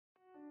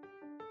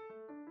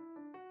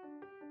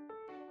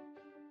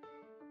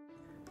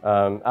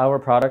Our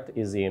product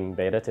is in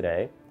beta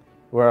today.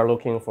 We're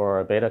looking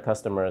for beta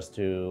customers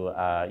to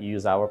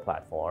use our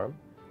platform.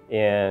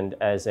 And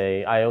as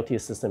a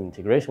IoT system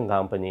integration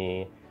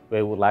company,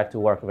 we would like to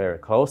work very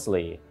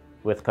closely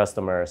with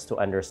customers to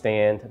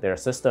understand their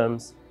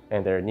systems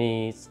and their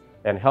needs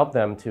and help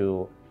them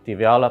to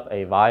develop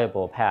a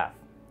viable path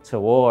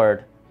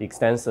toward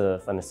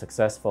extensive and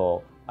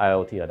successful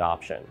IoT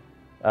adoption.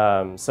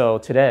 So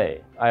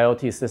today,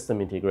 IoT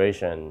system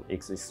integration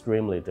is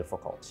extremely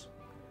difficult.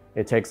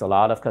 It takes a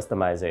lot of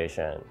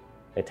customization,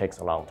 it takes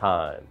a long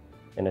time,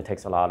 and it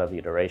takes a lot of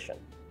iteration.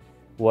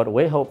 What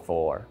we hope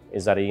for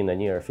is that in the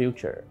near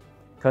future,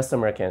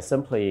 customer can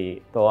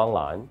simply go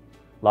online,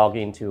 log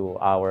into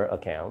our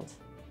account,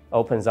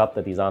 opens up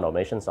the design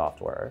automation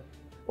software,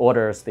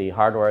 orders the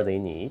hardware they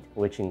need,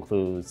 which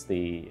includes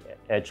the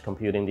edge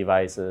computing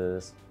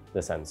devices,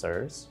 the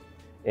sensors,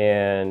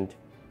 and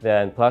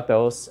then plug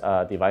those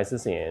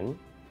devices in.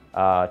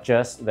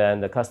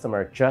 Then the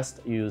customer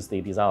just use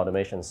the design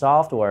automation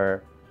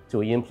software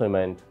to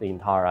implement the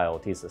entire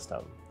IoT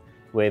system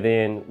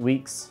within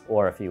weeks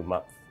or a few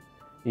months.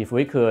 If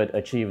we could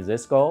achieve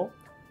this goal,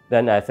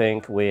 then I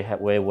think we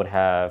would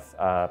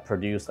have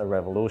produced a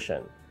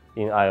revolution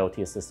in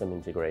IoT system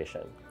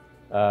integration.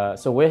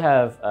 So we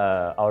have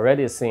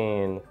already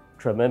seen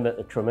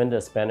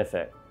tremendous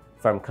benefit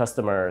from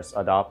customers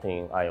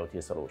adopting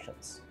IoT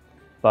solutions.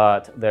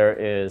 But there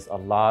is a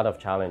lot of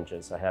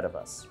challenges ahead of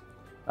us.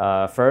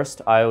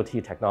 First,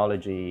 IoT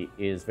technology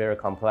is very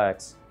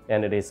complex,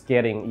 and it is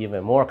getting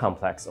even more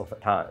complex over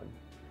time.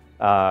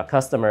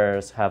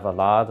 Customers have a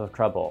lot of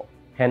trouble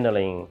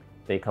handling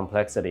the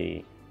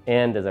complexity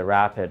and the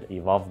rapid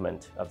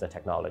evolvement of the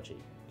technology.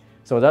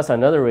 So that's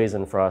another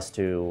reason for us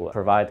to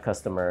provide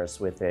customers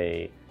with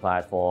a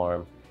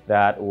platform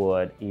that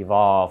would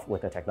evolve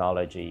with the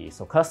technology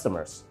so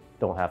customers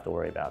don't have to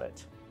worry about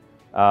it.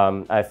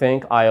 I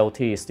think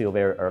IoT is still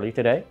very early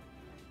today,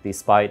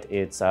 despite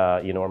its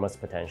enormous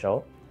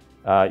potential.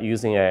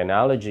 Using an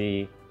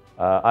analogy,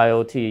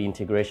 IoT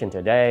integration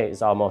today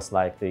is almost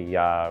like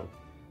the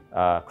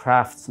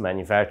crafts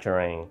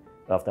manufacturing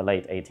of the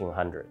late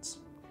 1800s.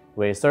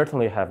 We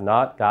certainly have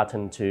not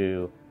gotten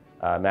to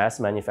mass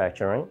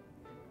manufacturing,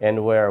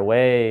 and we're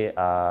way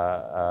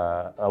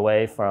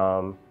away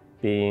from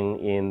being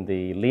in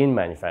the lean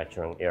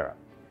manufacturing era.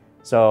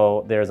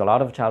 So there's a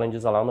lot of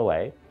challenges along the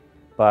way,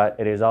 but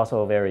it is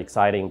also very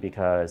exciting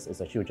because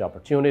it's a huge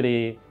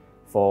opportunity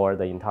for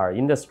the entire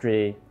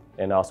industry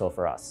and also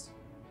for us.